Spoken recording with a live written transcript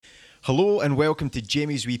Hello and welcome to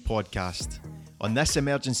Jamie's Wee Podcast. On this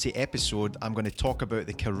emergency episode, I'm going to talk about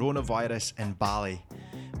the coronavirus in Bali,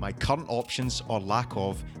 my current options or lack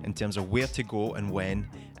of in terms of where to go and when,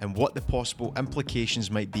 and what the possible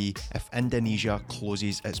implications might be if Indonesia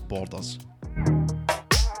closes its borders.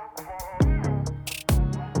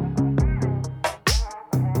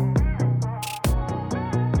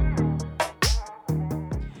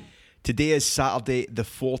 Today is Saturday, the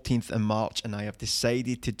 14th of March, and I have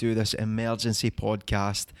decided to do this emergency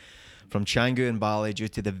podcast from Canggu in Bali due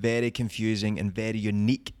to the very confusing and very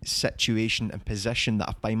unique situation and position that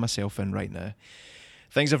I find myself in right now.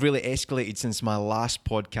 Things have really escalated since my last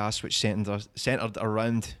podcast, which centred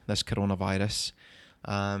around this coronavirus.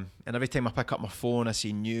 And every time I pick up my phone, I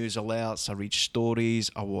see news alerts, I read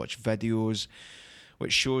stories, I watch videos,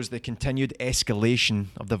 which shows the continued escalation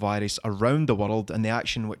of the virus around the world and the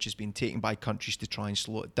action which has been taken by countries to try and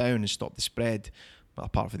slow it down and stop the spread. Well,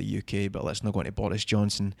 apart from the UK, but let's not go into Boris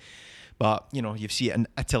Johnson. But, you see it in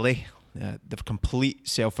Italy, the complete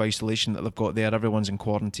self-isolation that they've got there. Everyone's in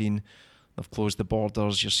quarantine. They've closed the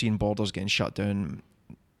borders. You're seeing borders getting shut down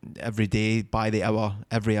every day, by the hour,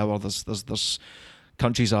 every hour. There's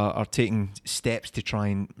countries are taking steps to try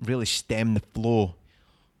and really stem the flow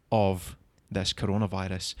of this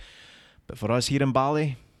coronavirus. But for us here in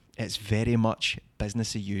Bali, it's very much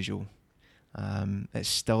business as usual. It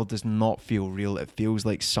still does not feel real. It feels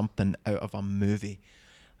like something out of a movie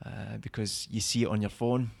because you see it on your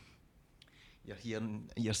phone,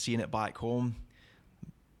 you're seeing it back home,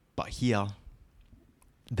 but here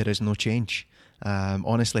there is no change.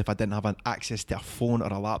 Honestly, if I didn't have access to a phone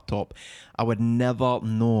or a laptop, I would never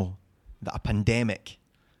know that a pandemic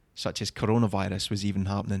such as coronavirus was even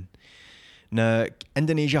happening. Now,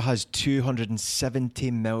 Indonesia has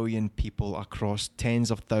 270 million people across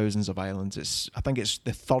tens of thousands of islands. I think it's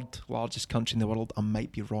the third largest country in the world. I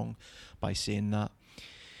might be wrong by saying that.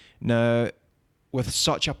 Now, with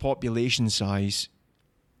such a population size,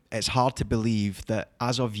 it's hard to believe that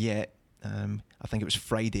as of yet, I think it was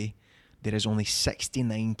Friday, there is only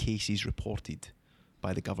 69 cases reported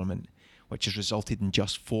by the government, which has resulted in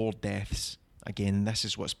just 4 deaths. Again, this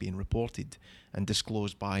is what's being reported and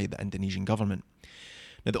disclosed by the Indonesian government.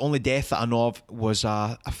 Now, the only death that I know of was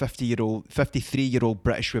a 53-year-old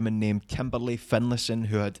British woman named Kimberly Finlayson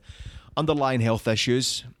who had underlying health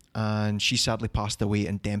issues, and she sadly passed away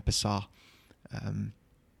in Denpasar. And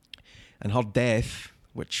her death,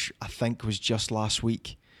 which I think was just last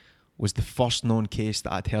week, was the first known case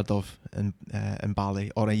that I'd heard of in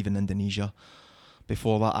Bali or even Indonesia.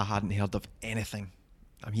 Before that, I hadn't heard of anything.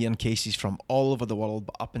 I'm hearing cases from all over the world,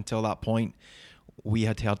 but up until that point, we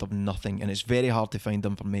had heard of nothing. And it's very hard to find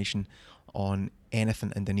information on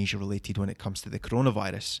anything Indonesia related when it comes to the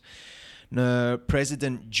coronavirus. Now,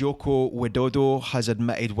 President Joko Widodo has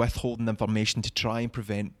admitted withholding information to try and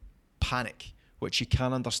prevent panic, which you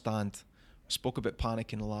can understand. I spoke about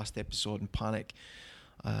panic in the last episode, and panic,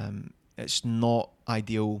 it's not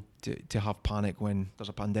ideal to have panic when there's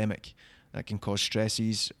a pandemic. It can cause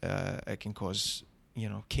stresses, it can cause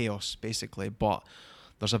chaos basically, but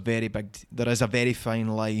there is a very fine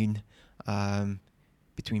line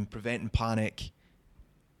between preventing panic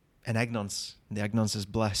and ignorance. The ignorance is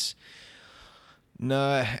bliss.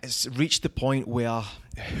 Now, it's reached the point where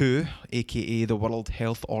WHO, aka the World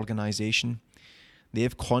Health Organization,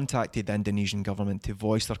 they've contacted the Indonesian government to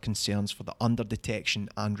voice their concerns for the underdetection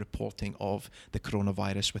and reporting of the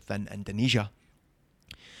coronavirus within Indonesia.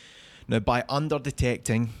 Now, by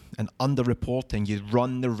underdetecting and underreporting, you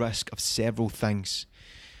run the risk of several things.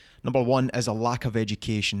 Number one is a lack of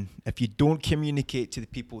education. If you don't communicate to the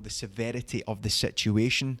people the severity of the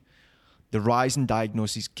situation, the rise in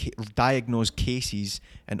diagnosed cases,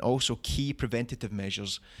 and also key preventative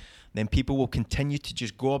measures, then people will continue to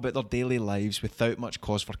just go about their daily lives without much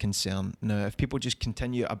cause for concern. Now, if people just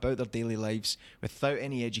continue about their daily lives without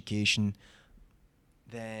any education,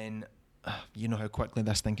 then you know how quickly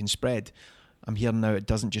this thing can spread. I'm hearing now it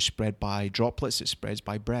doesn't just spread by droplets, it spreads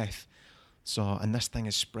by breath. And this thing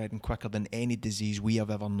is spreading quicker than any disease we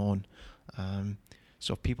have ever known.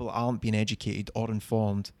 So if people aren't being educated or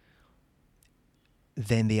informed,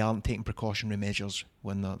 then they aren't taking precautionary measures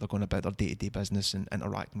when they're going about their day-to-day business and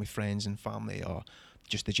interacting with friends and family or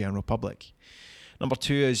just the general public. Number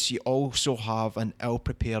two is you also have an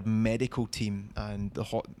ill-prepared medical team, and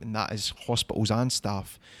that is hospitals and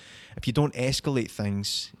staff. If you don't escalate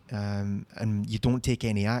things and you don't take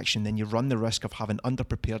any action, then you run the risk of having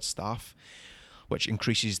underprepared staff, which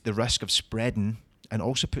increases the risk of spreading and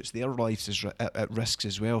also puts their lives at risks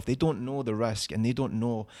as well. If they don't know the risk and they don't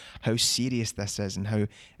know how serious this is and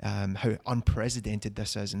how unprecedented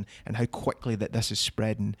this is and how quickly that this is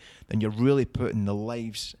spreading, then you're really putting the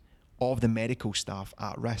lives of the medical staff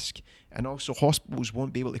at risk. And also hospitals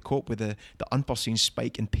won't be able to cope with the unforeseen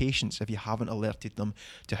spike in patients if you haven't alerted them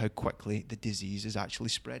to how quickly the disease is actually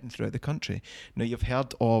spreading throughout the country. Now, you've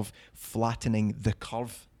heard of flattening the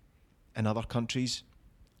curve in other countries.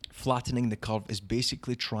 Flattening the curve is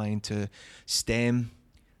basically trying to stem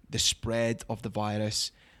the spread of the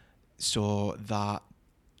virus so that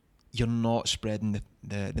you're not spreading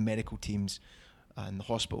the medical teams and the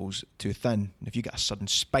hospitals too thin. And if you get a sudden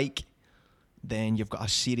spike, then you've got a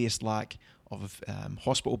serious lack of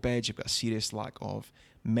hospital beds, you've got a serious lack of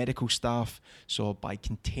medical staff. So by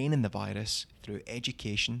containing the virus through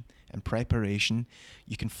education and preparation,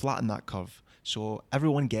 you can flatten that curve. So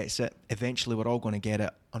everyone gets it. Eventually, we're all going to get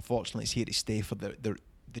it. Unfortunately, it's here to stay for the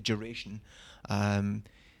duration.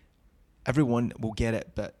 Everyone will get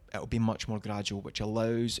it, but it'll be much more gradual, which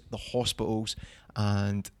allows the hospitals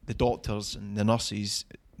and the doctors and the nurses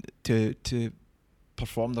to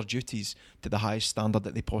perform their duties to the highest standard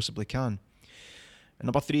that they possibly can. And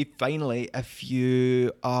number 3, finally, if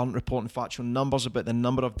you aren't reporting factual numbers about the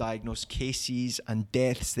number of diagnosed cases and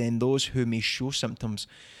deaths, then those who may show symptoms,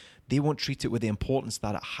 they won't treat it with the importance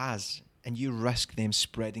that it has, and you risk them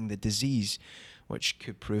spreading the disease, which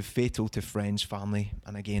could prove fatal to friends, family,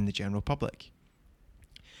 and again, the general public.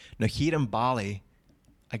 Now, here in Bali,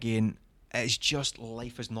 again, it's just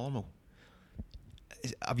life as normal.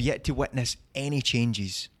 I've yet to witness any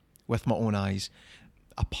changes with my own eyes.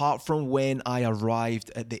 Apart from when I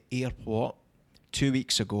arrived at the airport 2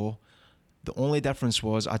 weeks ago, the only difference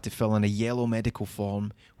was I had to fill in a yellow medical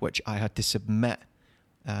form, which I had to submit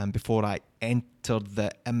before I entered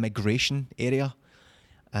the immigration area.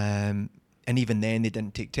 And even then, they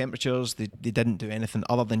didn't take temperatures. They didn't do anything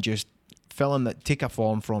other than just take a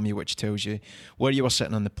form from you which tells you where you were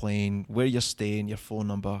sitting on the plane, where you're staying, your phone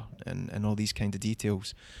number, and all these kind of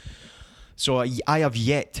details. So I have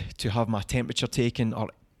yet to have my temperature taken or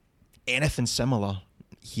anything similar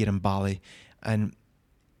here in Bali. And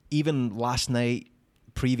even last night,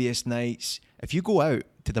 previous nights, if you go out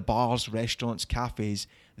to the bars, restaurants, cafes,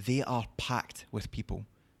 they are packed with people.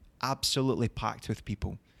 Absolutely packed with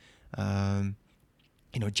people.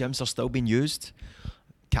 Gyms are still being used.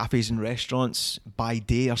 Cafes and restaurants by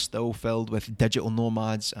day are still filled with digital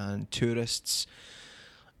nomads and tourists.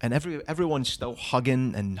 And everyone's still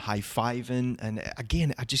hugging and high-fiving. And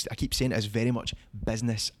again, I keep saying it is very much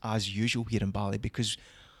business as usual here in Bali because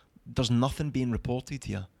there's nothing being reported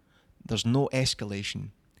here. There's no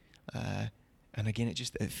escalation. And again,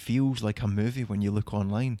 it feels like a movie when you look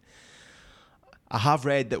online. I have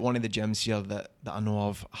read that one of the gyms here that I know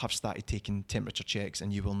of have started taking temperature checks,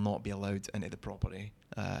 and you will not be allowed into the property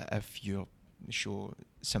if you show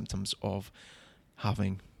symptoms of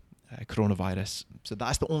having coronavirus. So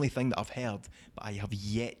that's the only thing that I've heard, but I have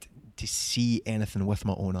yet to see anything with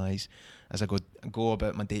my own eyes as I go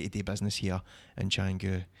about my day-to-day business here in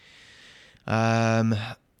Canggu.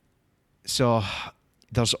 So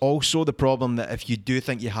there's also the problem that if you do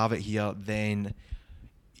think you have it here, then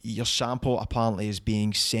your sample apparently is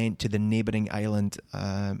being sent to the neighbouring island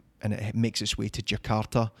and it makes its way to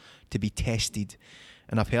Jakarta to be tested.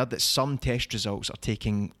 And I've heard that some test results are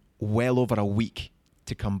taking well over a week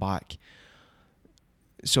to come back.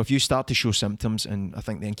 So if you start to show symptoms, and I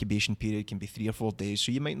think the incubation period can be 3 or 4 days,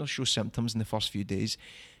 so you might not show symptoms in the first few days,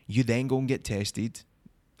 you then go and get tested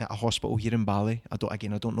at a hospital here in Bali. I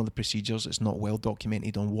don't know the procedures. It's not well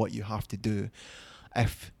documented on what you have to do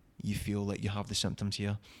if you feel like you have the symptoms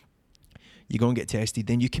here. You go and get tested,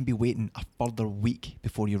 then you can be waiting a further week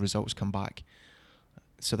before your results come back.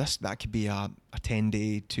 So that could be a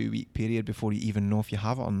 10-day, 2-week period before you even know if you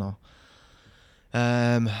have it or not.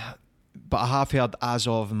 But I have heard as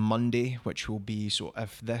of Monday, which will be, so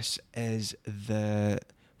if this is the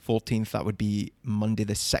 14th, that would be Monday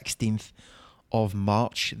the 16th of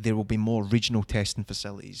March, there will be more regional testing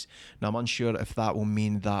facilities. Now, I'm unsure if that will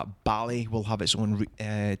mean that Bali will have its own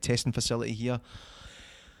testing facility here.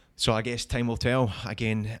 So I guess time will tell.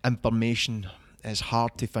 Again, information is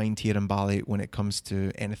hard to find here in Bali when it comes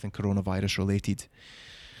to anything coronavirus related.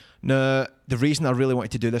 Now, the reason I really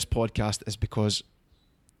wanted to do this podcast is because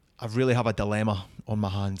I really have a dilemma on my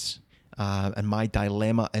hands. And my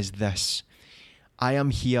dilemma is this. I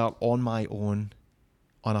am here on my own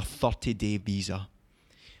on a 30-day visa.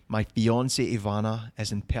 My fiancée Ivana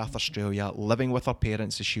is in Perth, Australia, living with her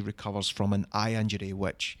parents as she recovers from an eye injury,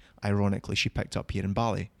 which, ironically, she picked up here in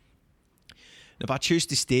Bali. If I choose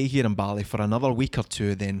to stay here in Bali for another week or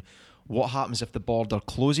two, then What happens if the border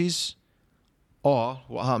closes? Or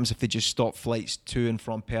what happens if they just stop flights to and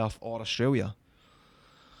from Perth or Australia?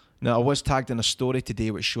 Now, I was tagged in a story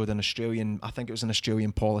today which showed an Australian, I think it was an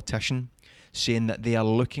Australian politician, saying that they are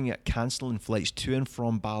looking at cancelling flights to and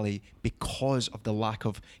from Bali because of the lack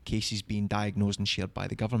of cases being diagnosed and shared by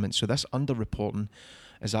the government. So this underreporting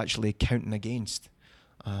is actually counting against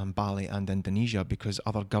Bali and Indonesia, because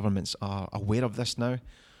other governments are aware of this now,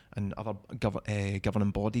 and other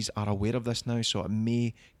governing bodies are aware of this now, so it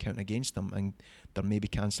may count against them, and there may be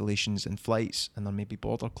cancellations in flights, and there may be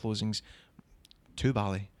border closings to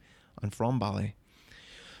Bali and from Bali.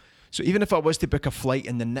 So even if I was to book a flight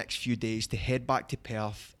in the next few days to head back to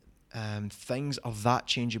Perth, things are that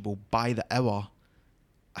changeable by the hour.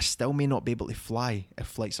 I still may not be able to fly if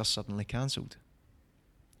flights are suddenly cancelled.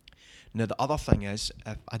 Now, the other thing is,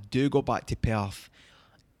 if I do go back to Perth,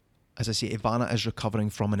 as I say, Ivana is recovering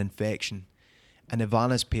from an infection, and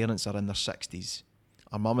Ivana's parents are in their 60s.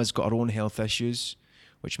 Our mum has got her own health issues,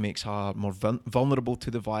 which makes her more vulnerable to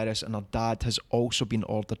the virus, and her dad has also been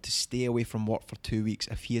ordered to stay away from work for 2 weeks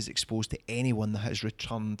if he is exposed to anyone that has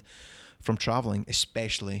returned from travelling,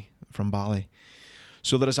 especially from Bali.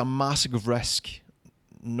 So there is a massive risk,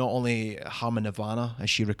 not only harming Ivana as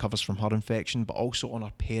she recovers from her infection, but also on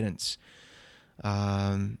her parents.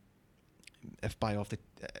 If by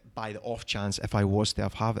the off chance, if I was to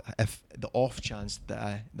have it, if the off chance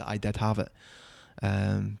that I did have it.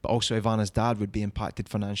 But also Ivana's dad would be impacted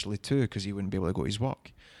financially too, because he wouldn't be able to go to his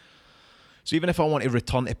work. So even if I want to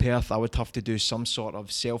return to Perth, I would have to do some sort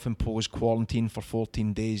of self-imposed quarantine for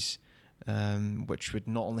 14 days, which would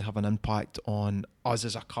not only have an impact on us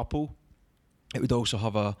as a couple, it would also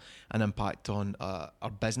have an impact on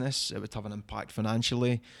our business. It would have an impact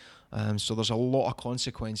financially. So there's a lot of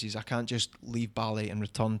consequences. I can't just leave Bali and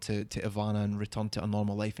return to Ivana and return to a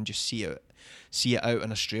normal life and just see it out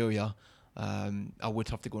in Australia. I would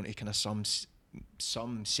have to go into kind of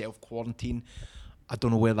some self-quarantine. I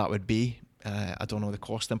don't know where that would be. I don't know the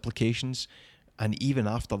cost implications. And even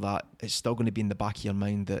after that, it's still going to be in the back of your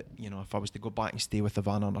mind that, you know, if I was to go back and stay with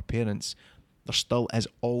Ivana and her parents, there still is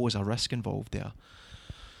always a risk involved there.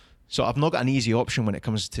 So I've not got an easy option when it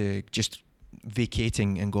comes to just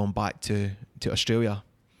vacating and going back to Australia.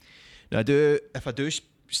 Now, if I do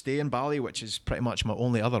stay in Bali, which is pretty much my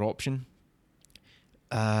only other option,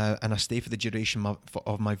 and I stay for the duration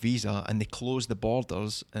of my visa, and they close the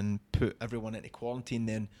borders and put everyone into quarantine,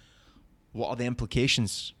 then what are the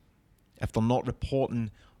implications? If they're not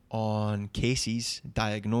reporting on cases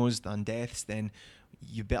diagnosed and deaths, then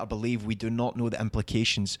you better believe we do not know the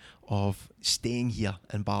implications of staying here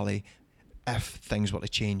in Bali if things were to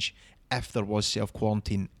change, if there was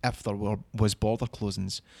self-quarantine, if there was border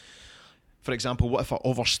closings. For example, what if I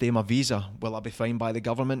overstay my visa? Will I be fined by the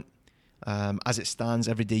government? As it stands,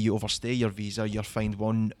 every day you overstay your visa, you're fined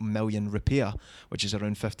 1 million rupiah, which is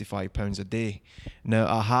around £55 a day. Now,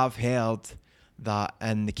 I have heard that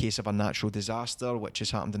in the case of a natural disaster, which has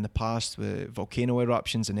happened in the past with volcano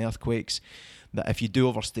eruptions and earthquakes, that if you do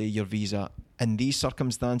overstay your visa in these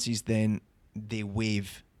circumstances, then they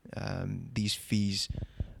waive these fees.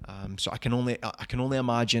 So I can only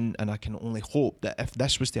imagine, and I can only hope that if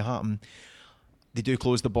this was to happen, they do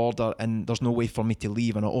close the border and there's no way for me to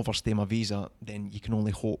leave and I overstay my visa, then you can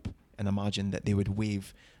only hope and imagine that they would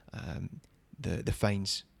waive the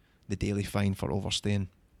fines, the daily fine for overstaying.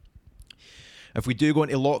 If we do go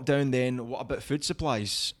into lockdown, then what about food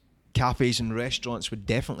supplies? Cafes and restaurants would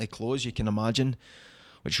definitely close, you can imagine,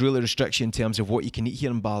 which really restricts you in terms of what you can eat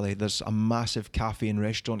here in Bali. There's a massive cafe and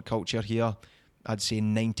restaurant culture here. I'd say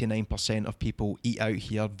 99% of people eat out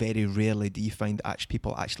here. Very rarely do you find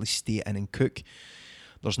people actually stay in and cook.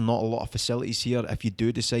 There's not a lot of facilities here. If you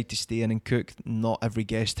do decide to stay in and cook, not every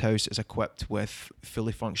guest house is equipped with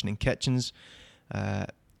fully functioning kitchens.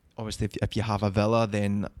 Obviously, if you have a villa,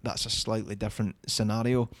 then that's a slightly different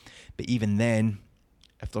scenario. But even then,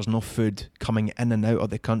 if there's no food coming in and out of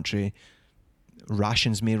the country,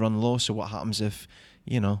 rations may run low. So what happens if,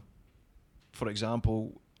 for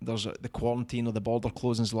example, there's the quarantine or the border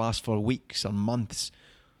closings last for weeks or months?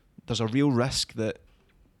 There's a real risk that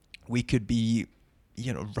we could be,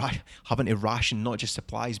 having to ration not just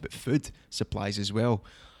supplies, but food supplies as well,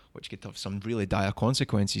 which could have some really dire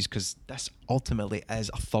consequences, because this ultimately is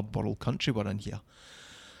a third world country we're in here.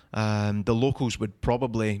 The locals would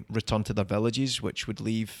probably return to their villages, which would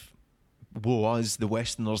leave us, the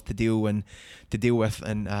Westerners, to deal with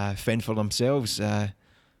and fend for themselves,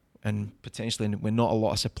 and potentially with not a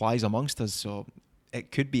lot of supplies amongst us. So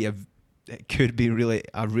it could be really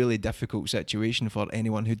a really difficult situation for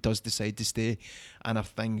anyone who does decide to stay, and if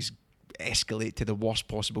things escalate to the worst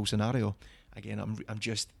possible scenario. Again,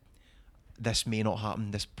 this may not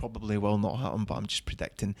happen, this probably will not happen, but I'm just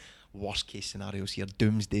predicting worst case scenarios here,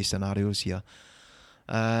 doomsday scenarios here.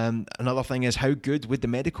 Another thing is, how good would the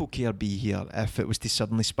medical care be here if it was to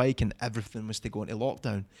suddenly spike and everything was to go into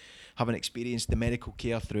lockdown? Having experienced the medical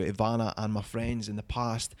care through Ivana and my friends in the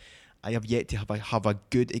past, I have yet to have a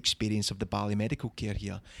good experience of the Bali medical care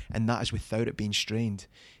here, and that is without it being strained.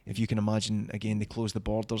 If you can imagine, again, they close the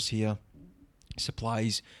borders here,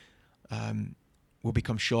 supplies will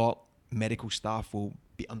become short, medical staff will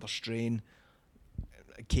be under strain,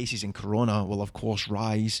 cases in corona will of course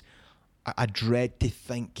rise. I dread to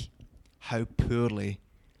think how poorly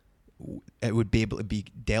it would be able to be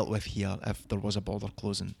dealt with here if there was a border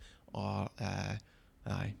closing, or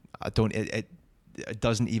it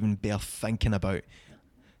doesn't even bear thinking about.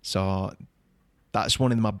 So that's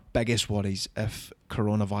one of my biggest worries, if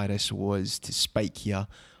coronavirus was to spike here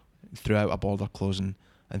throughout a border closing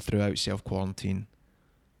and throughout self-quarantine.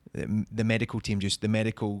 The medical team, just the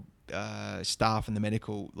medical staff and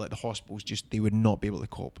the hospitals, they would not be able to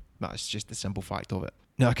cope. That's just the simple fact of it.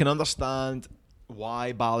 Now, I can understand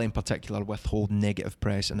why Bali in particular withhold negative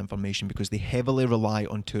press and information, because they heavily rely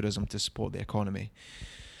on tourism to support the economy.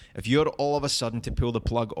 If you're all of a sudden to pull the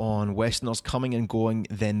plug on Westerners coming and going,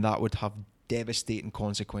 then that would have devastating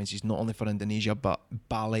consequences, not only for Indonesia, but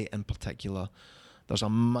Bali in particular. There's a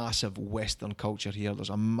massive Western culture here. There's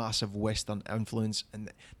a massive Western influence,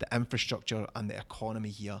 and the infrastructure and the economy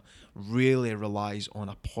here really relies on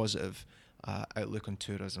a positive outlook on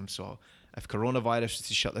tourism. So if coronavirus was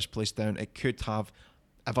to shut this place down, it could have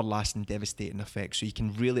everlasting devastating effects. So you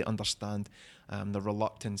can really understand the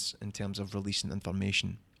reluctance in terms of releasing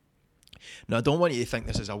information. Now, I don't want you to think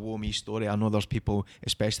this is a woe me story. I know there's people,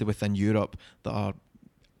 especially within Europe, that are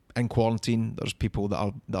in quarantine. There's people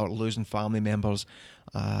that are losing family members.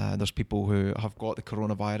 There's people who have got the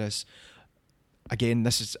coronavirus. Again,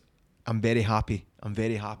 I'm very happy. I'm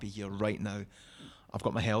very happy here right now. I've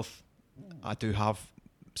got my health. I do have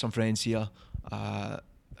some friends here.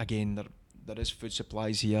 Again, there is food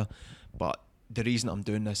supplies here, but the reason I'm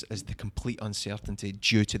doing this is the complete uncertainty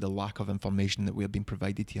due to the lack of information that we're being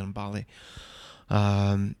provided here in Bali.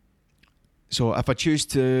 So if I choose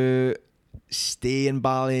to stay in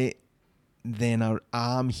Bali, then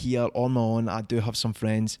I'm here on my own. I do have some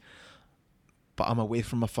friends, but I'm away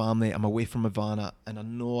from my family. I'm away from Ivana, and I've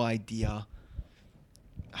no idea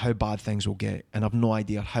how bad things will get, and I've no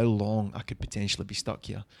idea how long I could potentially be stuck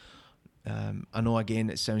here. I know, again,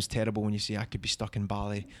 it sounds terrible when you say I could be stuck in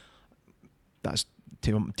Bali. That's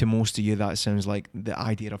to most of you, that sounds like the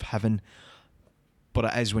idea of heaven, but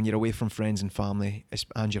it is when you're away from friends and family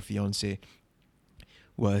and your fiance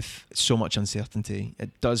with so much uncertainty.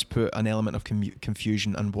 It does put an element of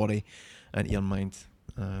confusion and worry into your mind.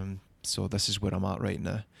 So this is where I'm at right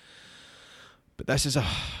now. But this is a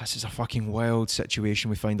fucking wild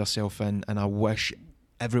situation we find ourselves in, and I wish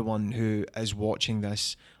everyone who is watching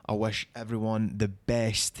this, I wish everyone the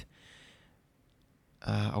best.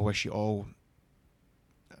 I wish you all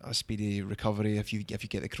a speedy recovery if you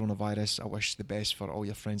get the coronavirus. I wish the best for all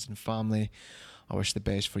your friends and family. I wish the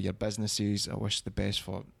best for your businesses. I wish the best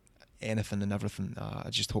for anything and everything. I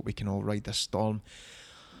just hope we can all ride this storm,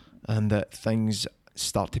 and that things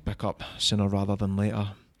start to pick up sooner rather than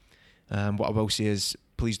later. What I will say is,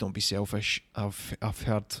 please don't be selfish. I've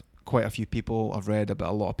heard quite a few people, I've read about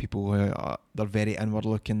a lot of people who they're very inward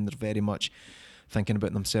looking. They're very much thinking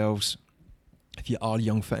about themselves. If you are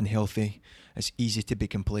young, fit and healthy, it's easy to be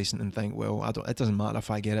complacent and think, well, it doesn't matter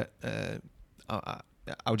if I get it.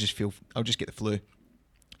 I'll just get the flu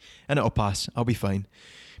and it'll pass. I'll be fine.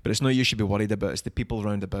 But it's not you should be worried about. It's the people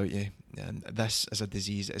around about you. And this is a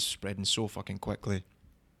disease that is spreading so fucking quickly.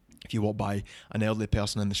 If you walk by an elderly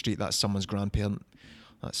person in the street, that's someone's grandparent,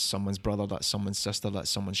 that's someone's brother, that's someone's sister, that's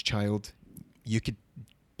someone's child. You could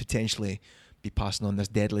potentially be passing on this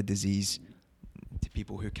deadly disease to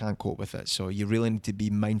people who can't cope with it. So you really need to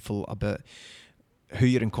be mindful about who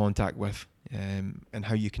you're in contact with, and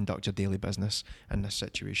how you conduct your daily business in this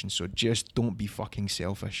situation. So just don't be fucking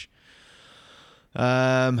selfish.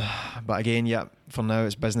 But again, yeah, for now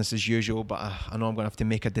it's business as usual, but I know I'm going to have to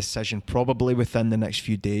make a decision probably within the next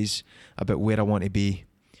few days about where I want to be.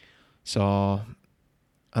 So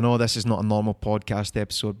I know this is not a normal podcast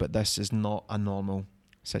episode, but this is not a normal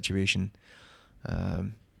situation.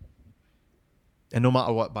 And no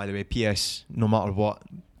matter what, by the way, PS, no matter what,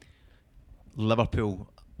 Liverpool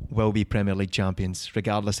will be Premier League champions,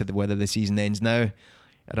 regardless of whether the season ends now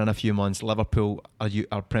or in a few months. Liverpool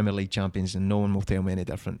are Premier League champions, and no one will tell me any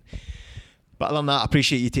different. But other than that, I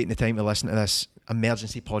appreciate you taking the time to listen to this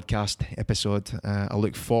emergency podcast episode. I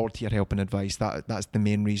look forward to your help and advice. That's the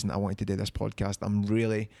main reason I wanted to do this podcast. I'm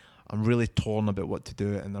I'm really torn about what to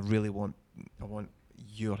do, and I want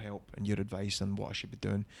your help and your advice on what I should be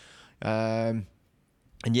doing. And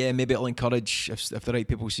yeah, maybe it'll encourage, if the right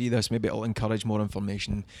people see this, maybe it'll encourage more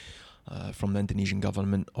information from the Indonesian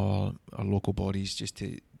government or local bodies,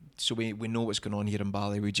 so we know what's going on here in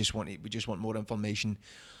Bali. We just want more information,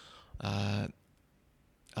 and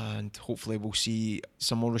hopefully we'll see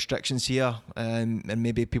some more restrictions here, and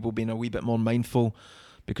maybe people being a wee bit more mindful,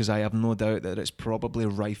 because I have no doubt that it's probably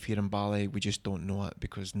rife here in Bali. We just don't know it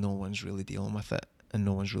because no one's really dealing with it and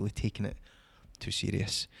no one's really taking it too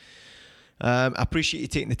serious. I appreciate you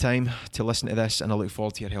taking the time to listen to this, and I look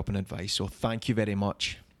forward to your help and advice. So thank you very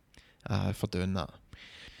much for doing that.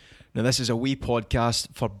 Now, this is a wee podcast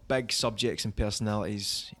for big subjects and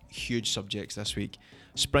personalities, huge subjects this week,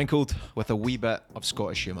 sprinkled with a wee bit of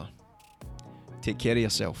Scottish humour. Take care of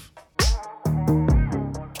yourself.